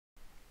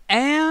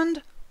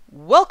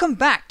Welcome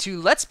back to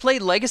Let's Play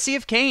Legacy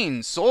of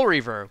Kain, Soul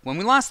Reaver. When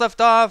we last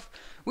left off,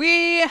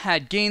 we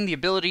had gained the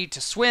ability to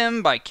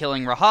swim by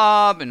killing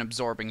Rahab and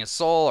absorbing his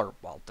soul, or,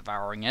 well,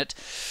 devouring it.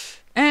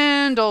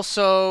 And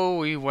also,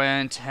 we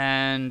went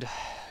and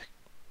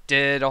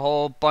did a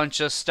whole bunch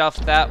of stuff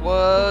that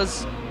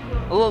was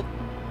a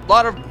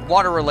lot of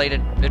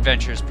water-related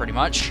adventures, pretty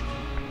much.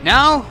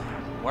 Now,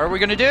 what are we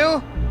gonna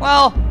do?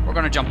 Well, we're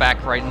gonna jump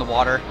back right in the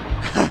water.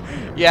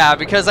 Yeah,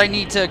 because I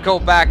need to go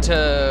back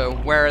to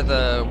where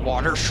the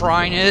water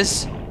shrine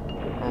is.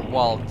 Or,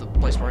 well, the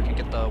place where I can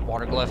get the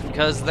water glyph,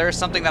 because there's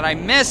something that I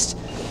missed.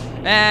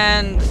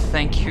 And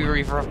thank you,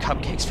 Reaver of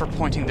Cupcakes, for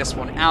pointing this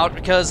one out,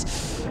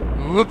 because...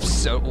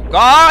 Whoops. Oh,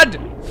 God!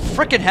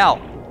 Frickin'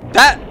 hell.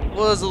 That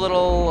was a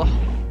little...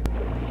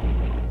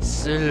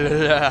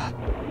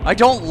 I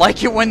don't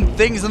like it when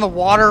things in the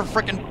water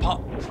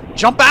frickin'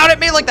 jump out at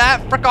me like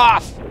that. Frick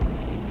off.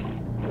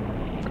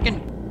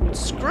 Frickin'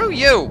 screw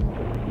you.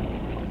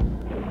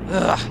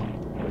 Ugh.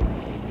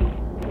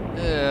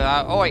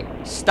 Oh wait,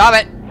 stop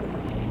it!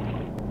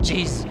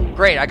 Jeez,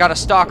 great, I got a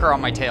stalker on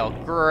my tail.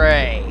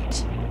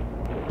 Great.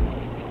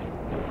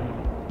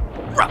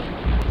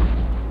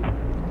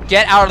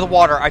 Get out of the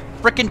water, I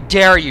frickin'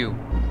 dare you!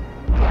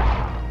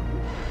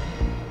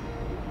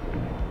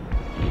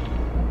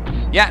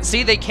 Yeah,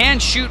 see, they can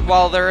shoot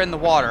while they're in the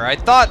water. I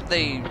thought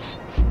they...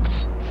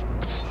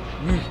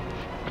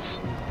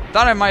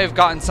 Thought I might have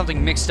gotten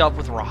something mixed up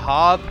with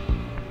Rahab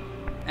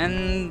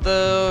and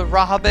the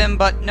Rahabim,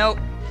 but nope.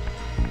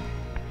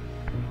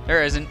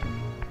 There isn't.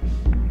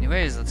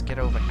 Anyways, let's get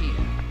over here.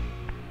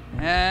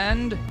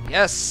 And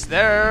yes,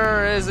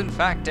 there is in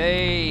fact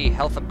a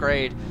health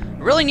upgrade. I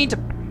really need to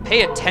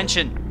pay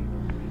attention.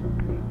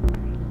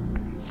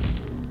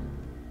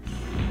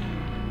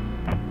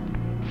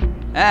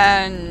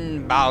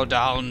 And bow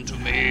down to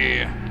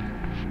me.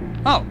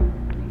 Oh,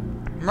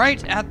 I'm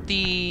right at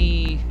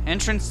the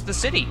entrance to the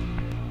city.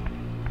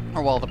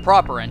 Or well, the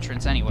proper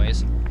entrance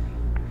anyways.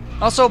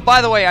 Also,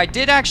 by the way, I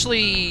did a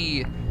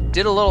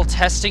little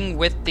testing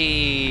with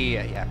the,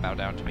 yeah, bow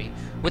down to me,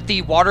 with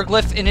the water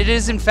glyph, and it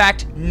is in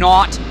fact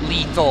not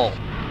lethal.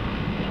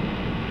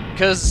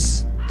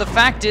 Because the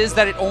fact is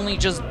that it only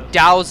just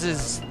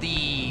douses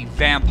the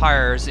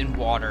vampires in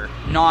water,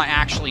 not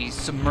actually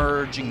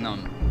submerging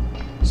them.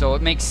 So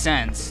it makes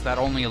sense that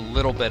only a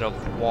little bit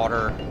of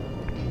water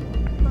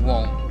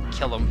won't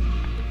kill them.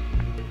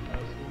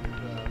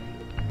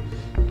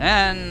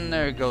 And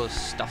there goes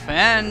stuff.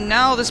 And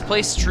now this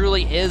place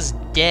truly is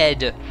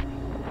dead.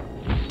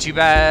 Too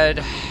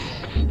bad,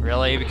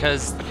 really,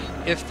 because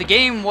if the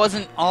game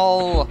wasn't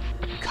all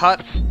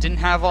cut, didn't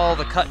have all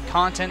the cut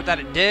content that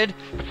it did,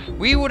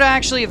 we would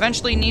actually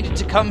eventually needed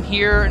to come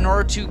here in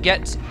order to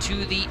get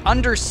to the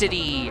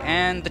Undercity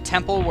and the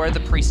temple where the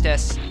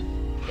priestess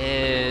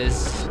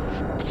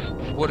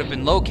would have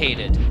been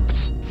located.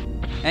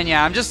 And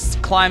yeah, I'm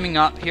just climbing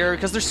up here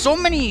because there's so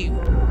many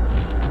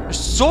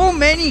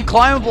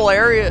climbable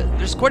areas.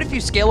 There's quite a few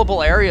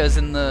scalable areas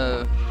in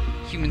the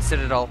human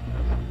citadel.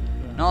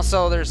 And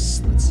also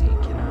there's, let's see,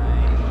 can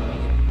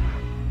I?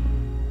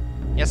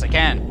 Yes, I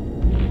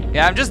can.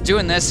 Yeah, I'm just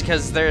doing this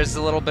because there's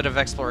a little bit of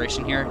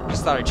exploration here.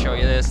 Just thought I'd show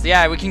you this.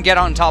 Yeah, we can get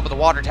on top of the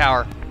water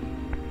tower.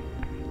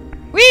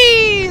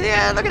 Whee!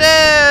 Yeah, look at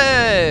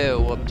it!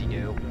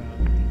 Whoop-de-doo.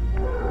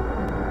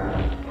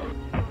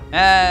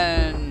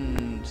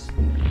 And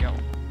there we go.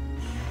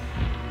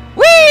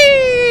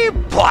 Whee!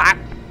 Plop!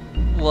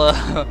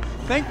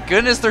 Thank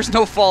goodness there's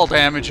no fall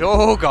damage.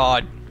 Oh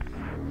god.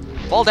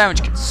 Fall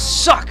damage can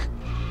suck.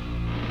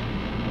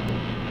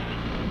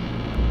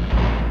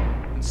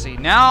 Let's see.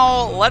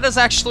 Now let us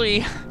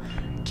actually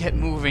get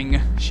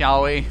moving,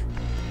 shall we?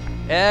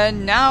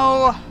 And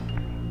now,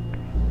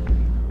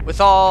 with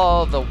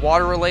all the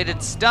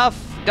water-related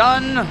stuff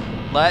done,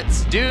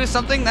 let's do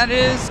something that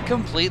is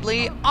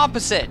completely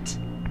opposite.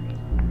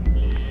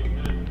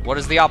 What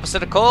is the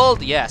opposite of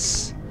cold?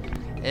 Yes.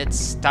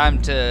 It's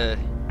time to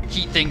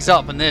heat things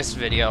up in this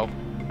video.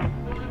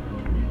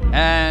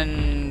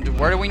 And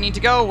where do we need to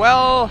go?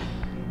 Well,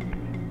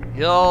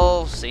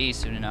 you'll see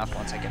soon enough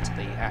once I get to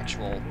the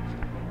actual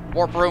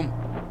warp room.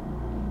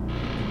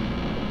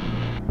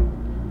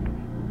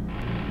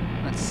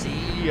 Let's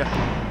see.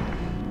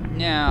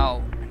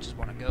 Now, I just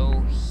want to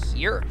go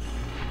here.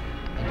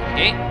 Into the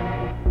gate.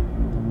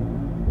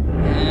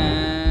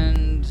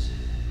 And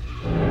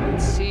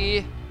let's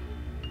see.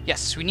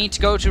 Yes, we need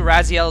to go to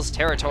Raziel's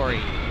territory.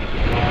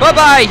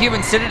 Bye-bye,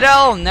 human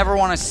citadel! Never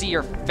want to see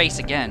your face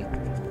again.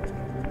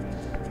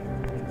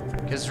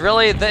 Because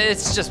really,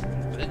 it's just...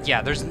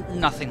 Yeah, there's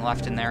nothing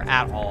left in there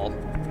at all.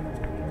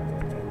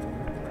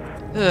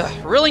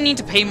 Ugh, really need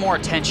to pay more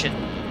attention.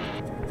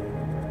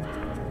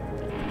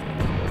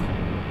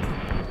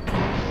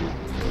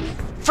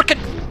 Frickin'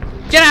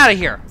 get out of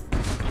here!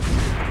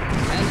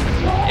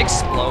 And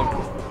explode.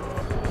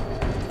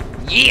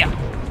 Yeah!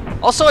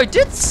 Also, I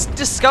did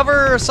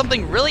discover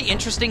something really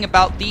interesting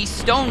about the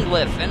stone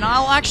glyph, and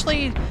I'll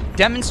actually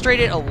demonstrate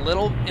it in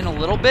a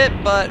little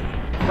bit, but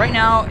right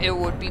now it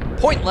would be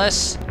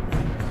pointless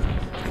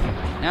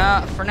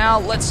Now, for now,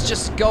 let's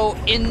just go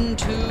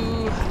into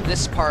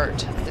this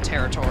part of the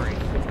territory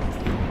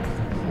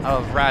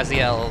of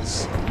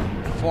Raziel's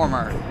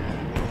former,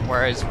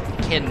 where his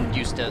kin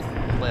used to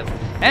live.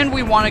 And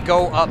we want to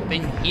go up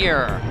in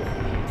here.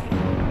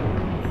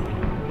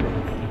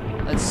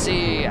 Let's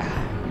see.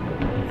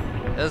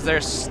 Is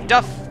there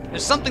stuff?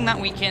 There's something that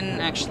we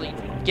can actually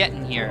get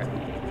in here.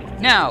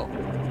 Now,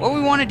 what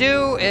we want to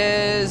do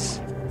is...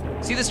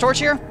 See this torch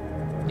here?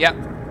 Yep.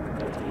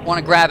 Want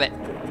to grab it.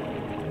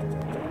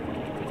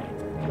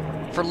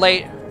 For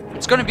late...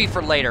 It's going to be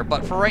for later,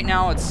 but for right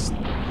now, it's...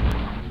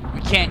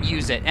 We can't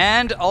use it.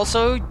 And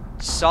also,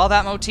 saw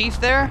that motif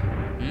there?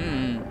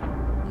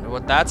 Wonder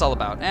what that's all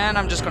about. And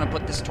I'm just going to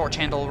put this torch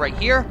handle right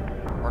here.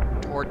 Or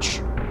torch...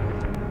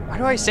 Why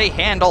do I say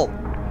handle?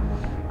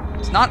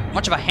 It's not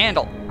much of a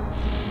handle.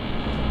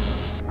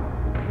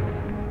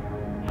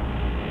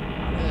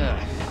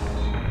 Ugh.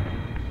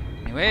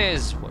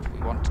 Anyways, what we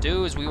want to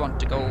do is we want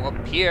to go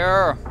up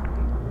here.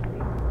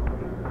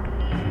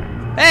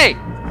 Hey!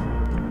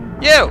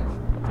 You!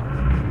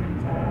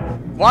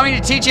 Want me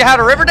to teach you how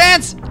to river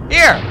dance?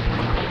 Here!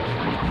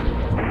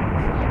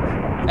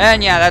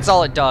 And yeah, that's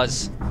all it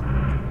does.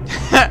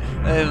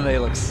 And they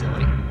look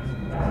silly.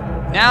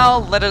 Now,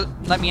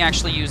 let me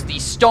actually use the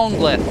stone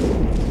glyph.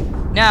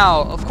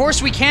 Now, of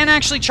course, we can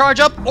actually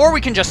charge up, or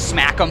we can just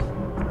smack them.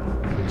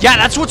 Yeah,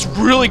 that's what's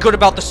really good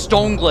about the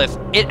stone glyph.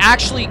 It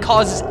actually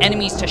causes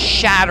enemies to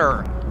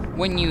shatter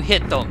when you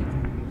hit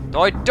them.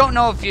 Though I don't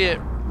know if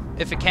it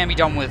can be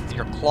done with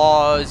your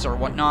claws or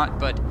whatnot,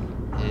 but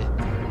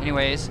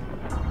anyways.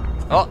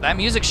 Oh, that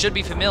music should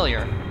be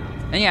familiar.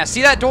 And yeah,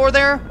 see that door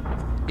there?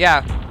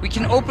 Yeah, we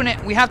can open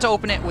it. We have to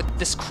open it with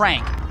this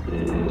crank.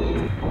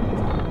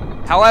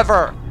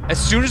 However, as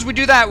soon as we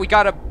do that, we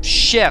gotta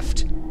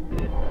shift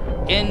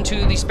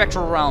into the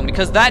spectral realm,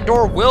 because that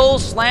door will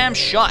slam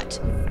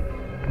shut.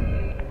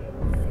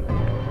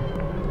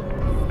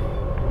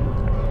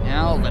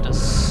 Now let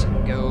us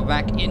go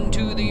back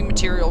into the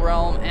material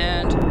realm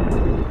and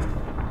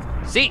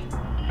see,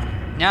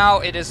 now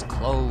it is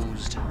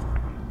closed.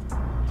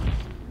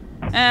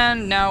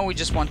 And now we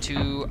just want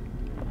to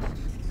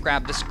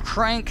grab this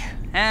crank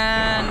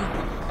and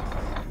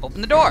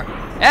open the door.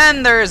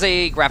 And there's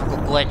a graphical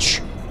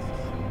glitch.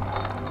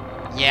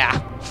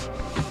 Yeah.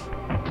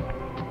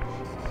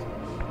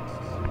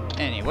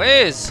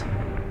 Anyways,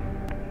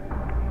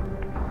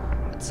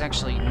 let's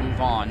actually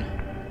move on.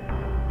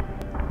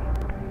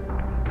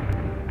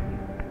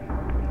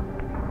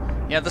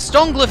 Yeah, the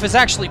stone glyph is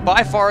actually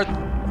by far...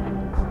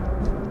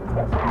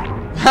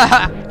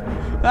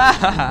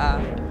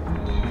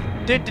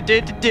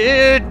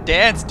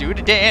 Dance, do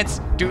the dance,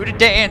 do the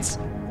dance.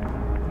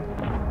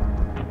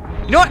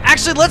 You know what?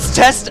 Actually, let's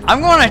test.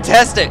 I'm going to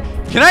test it.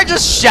 Can I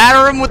just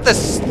shatter him with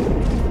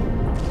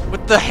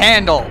the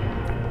handle?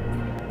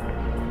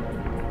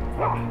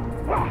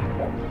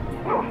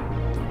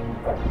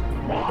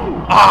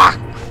 Ah,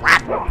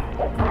 crap.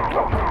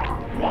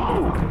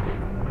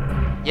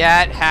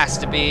 Yeah, it has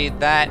to be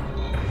that.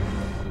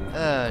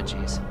 Oh,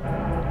 jeez.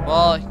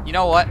 Well, you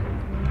know what?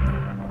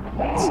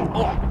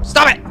 Oh,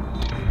 stop it!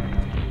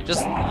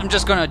 I'm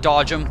just gonna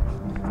dodge him.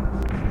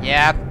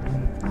 Yeah.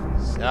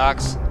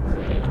 Sucks.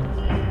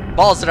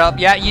 Balls it up.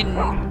 Yeah,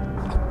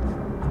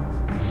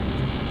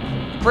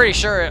 pretty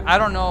sure, I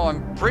don't know,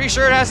 I'm pretty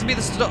sure it has to be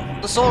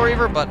the Soul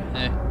Reaver, but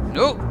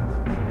nope.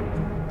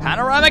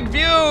 Panoramic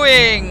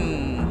viewing!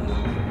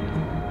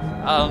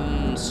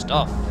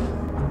 Stuff.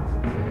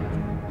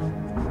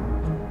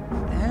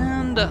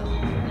 And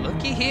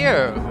looky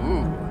here.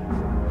 Ooh.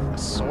 A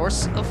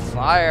source of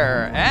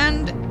fire.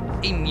 And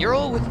a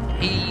mural with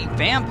a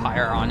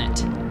vampire on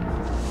it.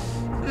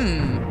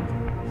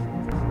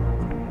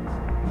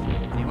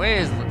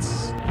 Anyways,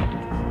 let's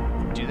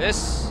do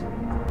this.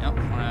 Nope,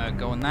 I want to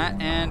go in that,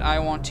 and I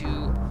want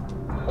to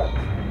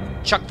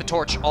chuck the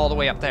torch all the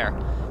way up there.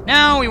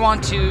 Now we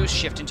want to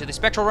shift into the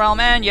spectral realm,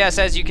 and yes,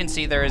 as you can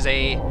see, there is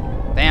a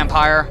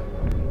vampire.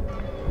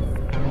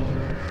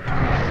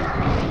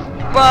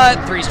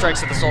 But 3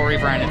 strikes of the Soul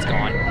Reaver and it's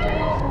gone.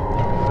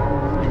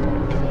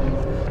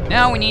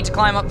 Now we need to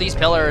climb up these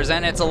pillars,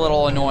 and it's a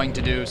little annoying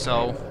to do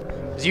so,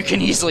 because you can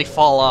easily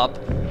fall up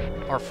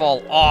or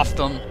fall off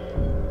them.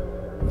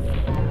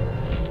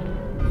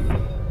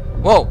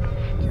 Whoa,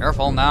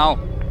 careful now.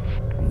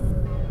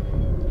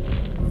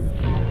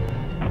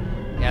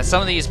 Yeah,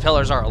 some of these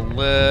pillars are a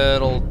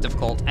little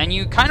difficult, and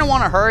you kind of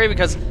want to hurry,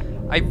 because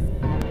I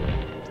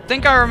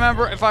think I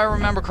remember, if I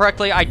remember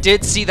correctly, I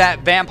did see that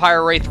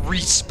vampire wraith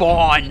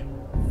respawn.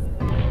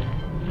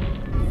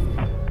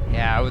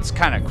 Yeah, it was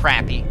kind of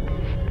crappy.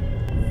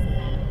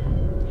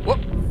 Whoop.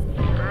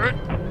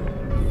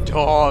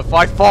 Oh, if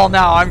I fall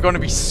now, I'm going to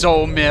be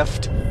so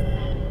miffed.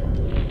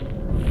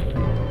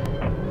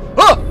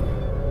 Oh!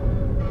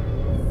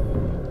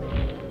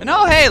 And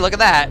oh, hey, look at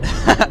that.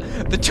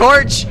 The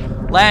torch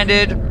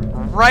landed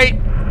right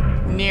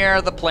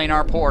near the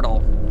planar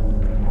portal.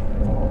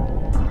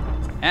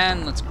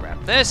 And let's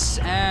grab this,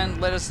 and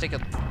let us take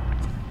a...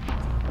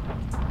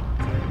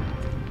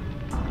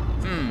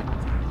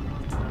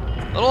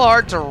 A little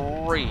hard to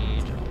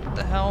read. What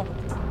the hell?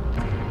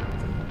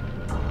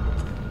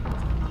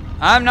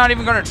 I'm not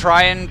even gonna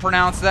try and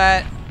pronounce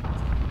that.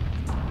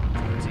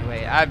 See,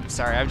 wait, I'm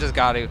sorry, I've just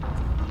got to.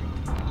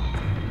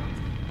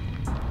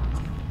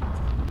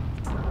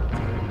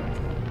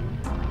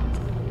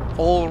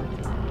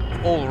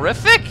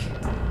 Ulrific?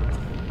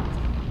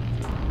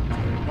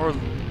 Or,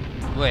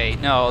 wait,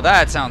 no,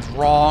 that sounds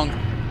wrong.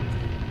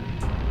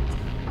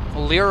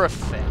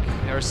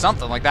 Ulrific, or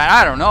something like that.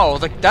 I don't know.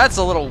 Like, that's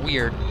a little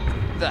weird.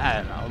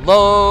 I don't know.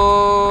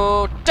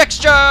 Low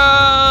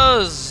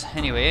textures!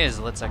 Anyways,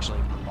 let's actually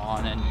move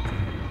on and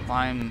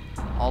climb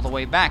all the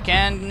way back.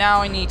 And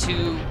now I need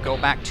to go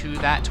back to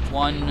that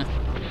one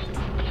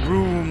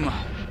room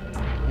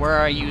where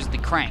I used the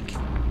crank.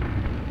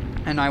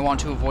 And I want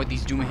to avoid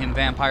these Doomahim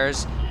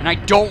vampires. And I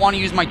don't want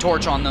to use my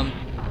torch on them.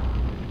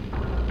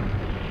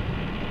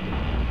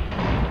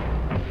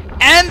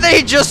 And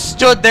they just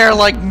stood there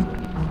like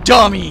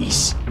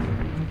dummies.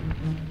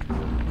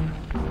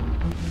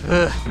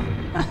 Ugh.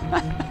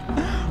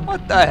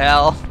 What the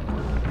hell?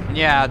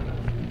 Yeah.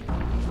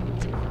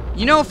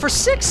 You know, for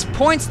 6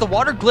 points, the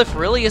water glyph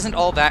really isn't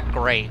all that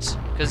great.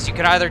 Because you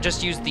could either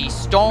just use the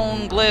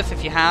stone glyph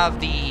if you have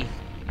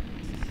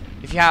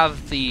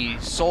the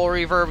Soul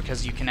Reaver,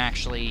 because you can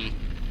actually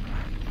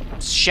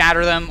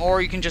shatter them,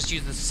 or you can just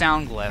use the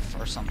sound glyph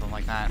or something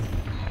like that.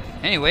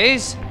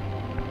 Anyways,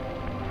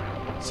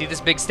 see this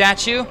big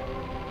statue?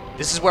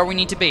 This is where we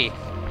need to be.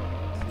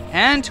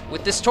 And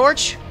with this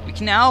torch, we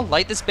can now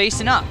light this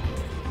basin up.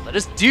 Let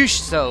us do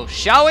so,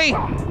 shall we?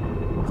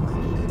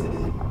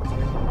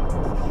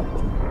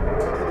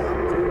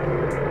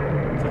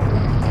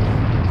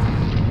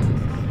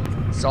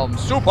 Some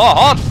super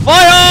hot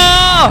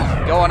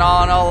fire going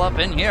on all up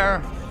in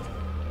here.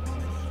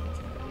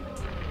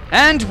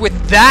 And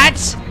with that,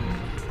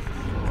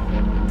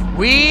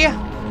 we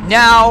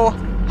now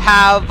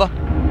have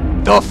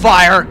the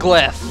fire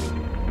glyph.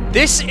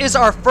 This is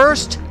our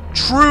first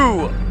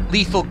true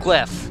lethal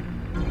glyph,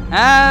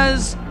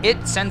 as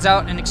it sends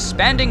out an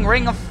expanding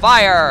ring of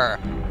fire,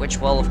 which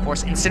will of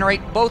course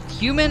incinerate both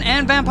human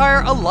and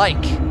vampire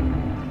alike.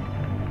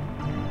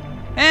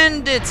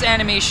 And its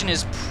animation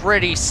is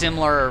pretty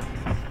similar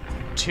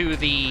to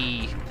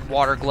the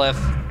water glyph.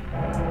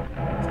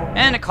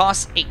 And it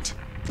costs 8.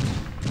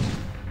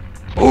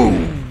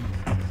 Boom!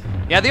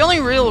 Yeah, the only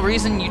real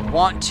reason you'd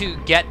want to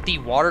get the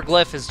water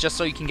glyph is just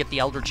so you can get the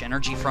Eldritch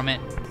energy from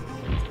it.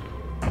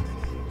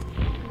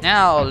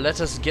 Now, let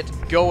us get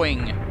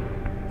going.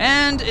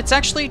 And it's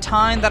actually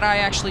time that I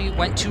actually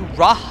went to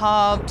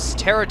Rahab's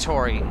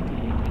territory.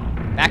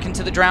 Back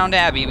into the Drowned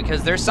Abbey,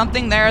 because there's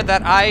something there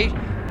that I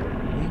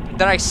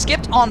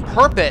skipped on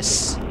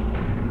purpose.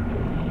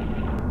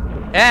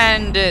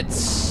 And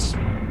it's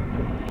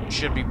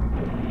should be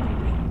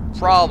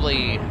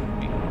probably,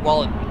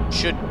 well, it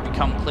should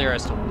become clear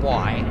as to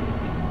why.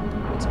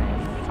 Let's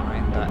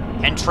find the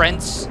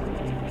entrance.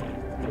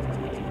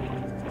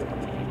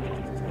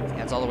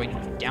 Yeah, it's all the way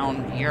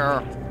down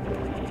here.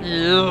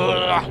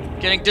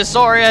 Ugh, getting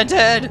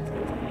disoriented.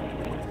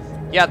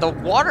 Yeah, the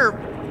water.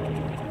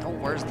 Oh,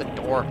 where's the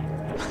door?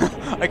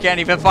 I can't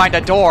even find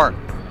a door.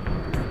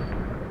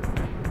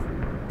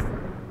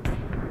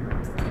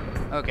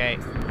 Okay,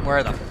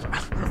 where the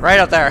right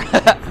up there.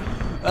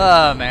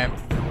 Oh, man.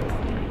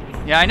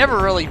 Yeah, I never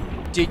really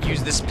did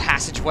use this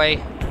passageway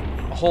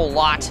a whole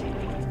lot.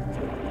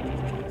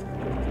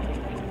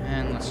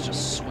 And let's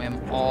just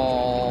swim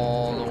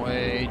all the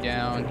way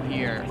down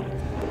here.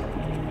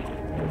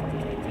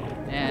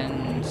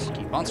 And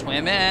keep on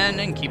swimming,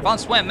 and keep on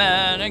swimming,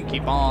 and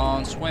keep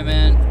on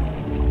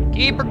swimming.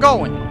 Keep her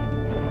going.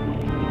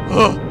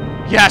 Ugh.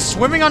 Yeah,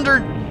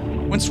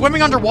 when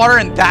swimming underwater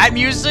and that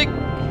music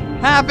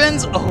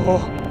happens, oh,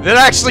 that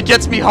actually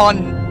gets me all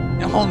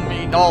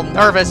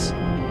nervous.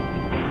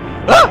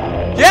 Ah!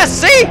 Yes,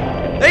 see?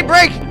 They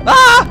break!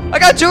 Ah! I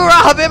got 2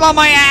 Rahabim on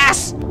my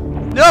ass!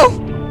 No!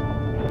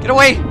 Get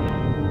away!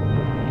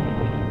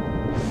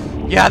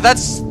 Yeah,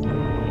 that's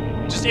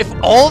just, if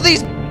all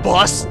those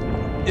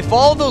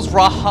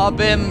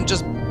Rahabim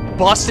just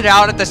busted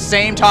out at the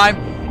same time,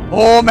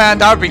 oh man,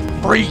 that would be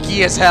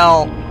freaky as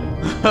hell.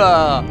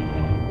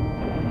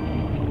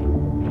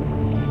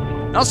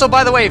 Also,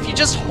 by the way, if you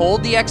just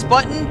hold the X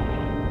button,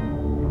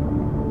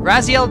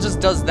 Raziel just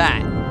does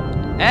that.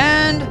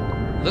 And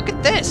look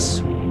at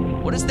this.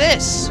 What is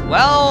this?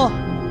 Well,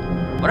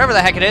 whatever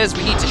the heck it is,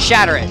 we need to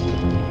shatter it.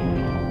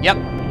 Yep.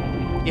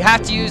 You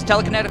have to use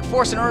telekinetic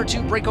force in order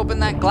to break open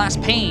that glass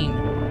pane.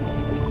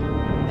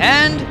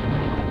 And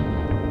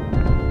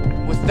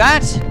with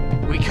that,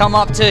 we come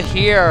up to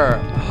here.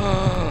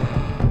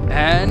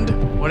 And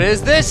what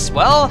is this?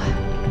 Well,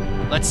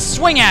 let's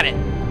swing at it.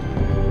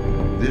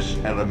 This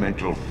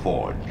elemental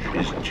forge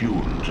is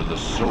tuned to the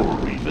Soul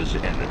Reaver's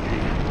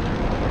energy.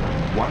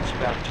 Once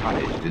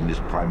baptized in this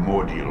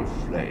primordial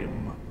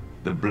flame,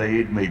 the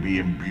blade may be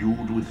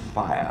imbued with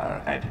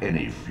fire at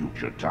any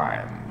future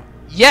time.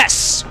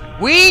 Yes!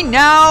 We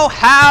now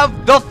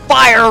have the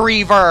Fire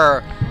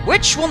Reaver,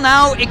 which will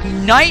now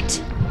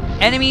ignite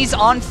enemies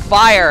on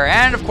fire.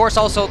 And of course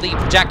also the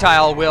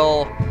projectile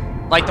will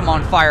light them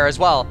on fire as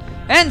well.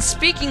 And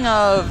speaking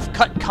of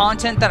cut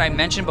content that I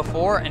mentioned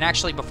before, and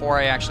actually before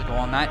I actually go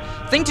on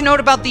that, thing to note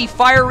about the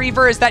Fire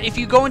Reaver is that if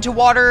you go into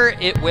water,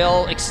 it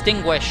will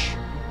extinguish.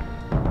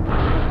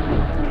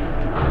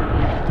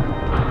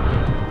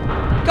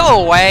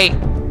 Go away!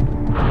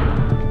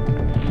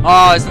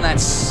 Oh, isn't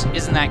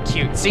that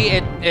cute? See,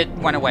 it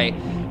went away.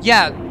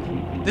 Yeah,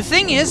 the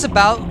thing is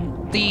about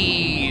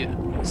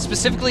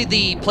specifically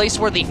the place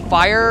where the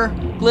fire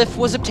glyph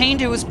was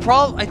obtained,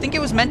 I think it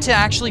was meant to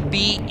actually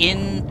be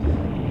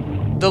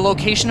in the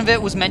location of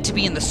it was meant to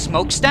be in the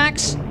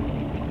smokestacks.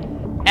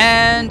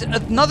 And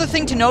another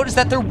thing to note is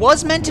that there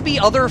was meant to be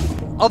other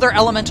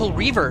elemental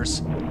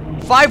reavers.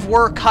 5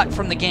 were cut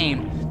from the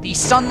game. The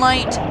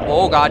sunlight.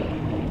 Oh god.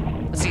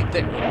 Let's see.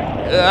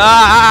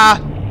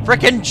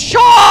 Frickin'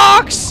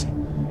 sharks!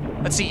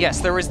 Let's see.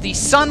 Yes, there was the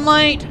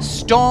sunlight,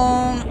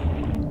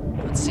 stone.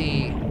 Let's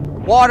see.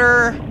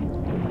 Water,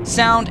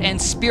 sound, and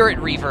spirit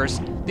reavers.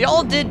 They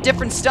all did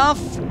different stuff.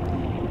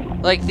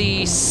 Like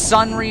the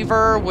Sunlight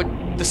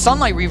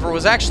Reaver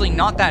was actually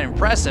not that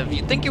impressive.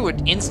 You'd think it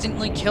would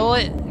instantly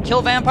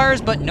kill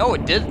vampires, but no,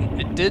 it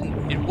didn't.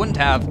 It wouldn't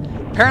have.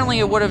 Apparently,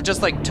 it would have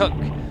just like took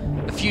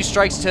a few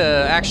strikes to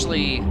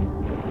actually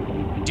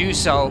do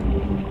so.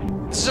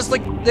 It's just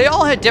like they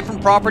all had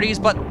different properties,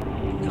 but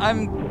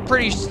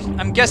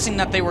I'm guessing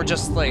that they were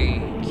just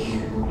like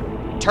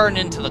turned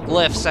into the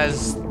glyphs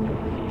as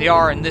they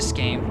are in this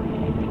game.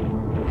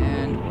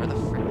 And where the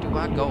frick do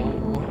I go?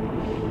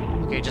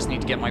 Okay, just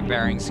need to get my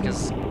bearings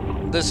because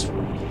this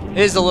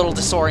is a little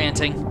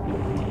disorienting.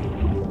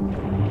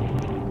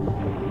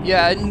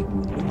 Yeah,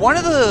 and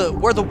where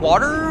the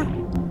water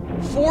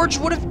forge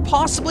would have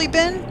possibly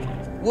been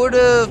where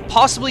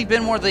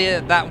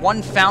that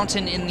one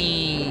fountain in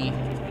the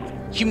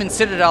Human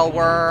Citadel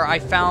where I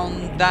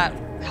found that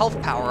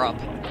health power up.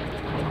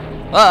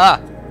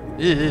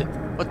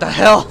 What the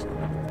hell?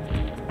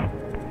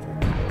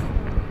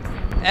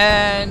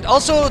 And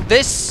also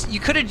this, you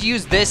could have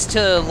used this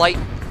to light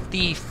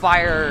the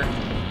fire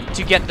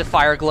to get the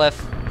fire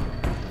glyph.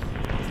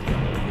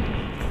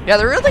 Yeah,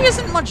 there really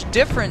isn't much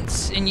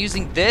difference in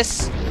using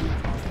this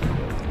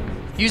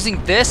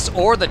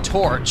or the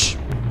torch.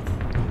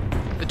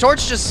 The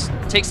torch just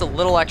takes a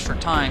little extra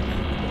time.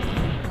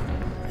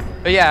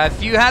 But yeah,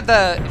 if you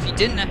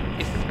didn't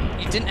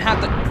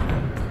have the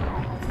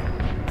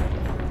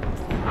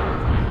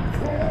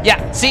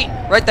yeah, see,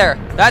 right there.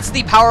 That's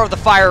the power of the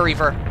Fire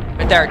Reaver.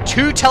 Right there.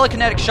 2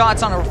 telekinetic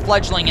shots on a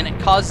fledgling and it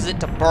causes it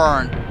to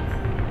burn.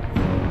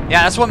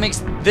 Yeah, that's what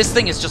makes this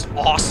thing is just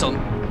awesome.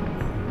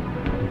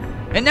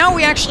 And now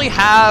we actually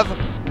have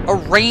a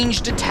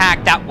ranged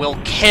attack that will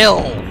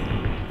kill.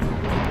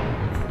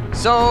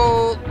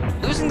 So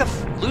losing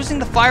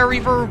the Fire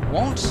Reaver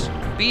won't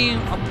be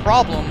a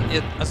problem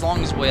as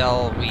long as we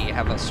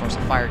have a source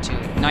of fire to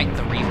ignite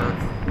the Reaver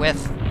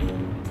with.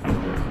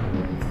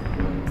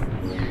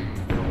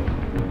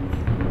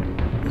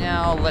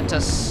 Now let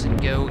us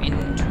go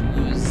into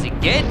the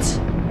gate.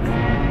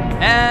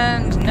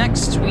 And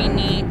next we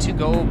need to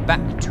go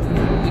back to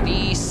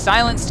the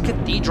Silenced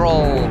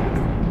Cathedral.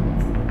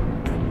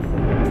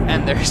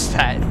 And there's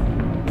that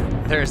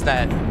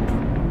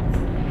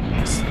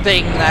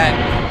thing that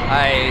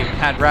I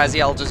had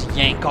Raziel just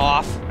yank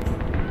off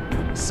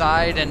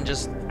side and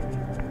just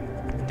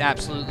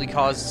absolutely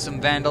caused some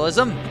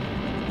vandalism.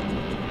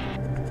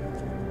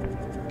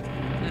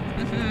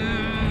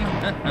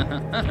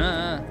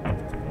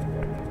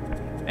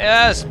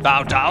 Yes,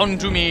 bow down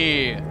to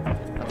me.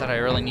 Not that I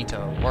really need to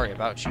worry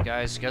about you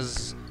guys,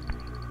 because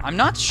I'm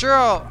not sure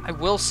I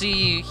will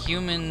see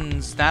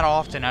humans that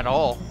often at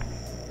all.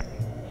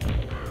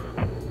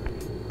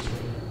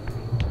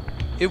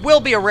 It will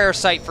be a rare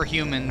sight for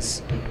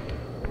humans.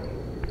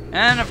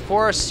 And of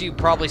course, you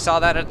probably saw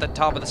that at the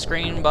top of the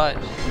screen, but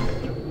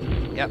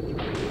yep.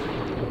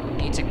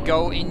 Need to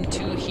go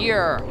into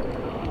here.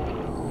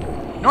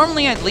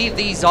 Normally I'd leave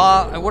these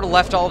off. I would have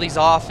left all these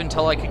off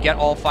until I could get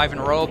all 5 in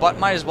a row, but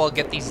might as well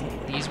get these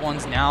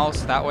ones now,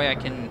 so that way I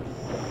can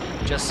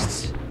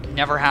just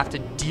never have to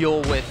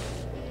deal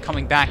with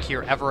coming back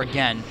here ever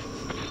again.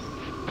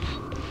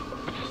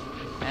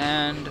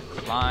 And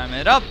climb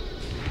it up.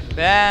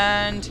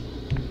 And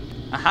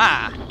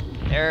aha!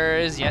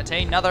 There's yet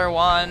another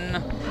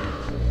one.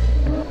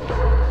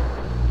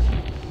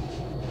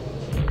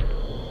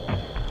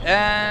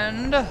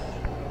 And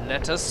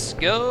let us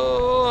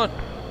go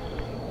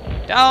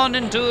down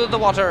into the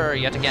water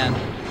yet again.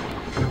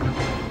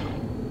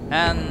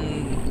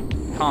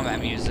 And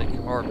combat music,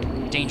 or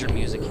danger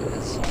music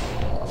is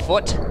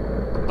afoot.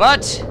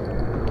 But,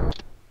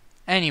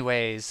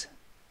 anyways,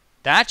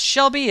 that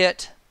shall be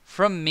it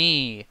from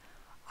me.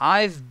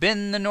 I've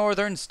been the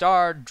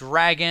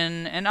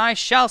NorthernStarDragon, and I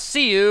shall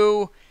see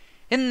you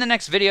in the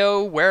next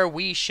video where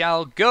we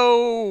shall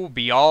go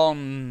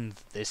beyond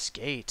this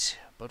gate.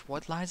 But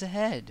what lies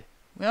ahead?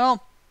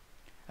 Well,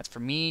 that's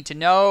for me to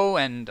know,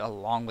 and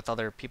along with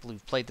other people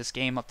who've played this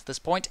game up to this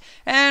point,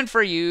 and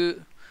for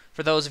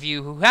those of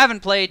you who haven't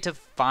played to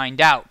find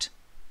out.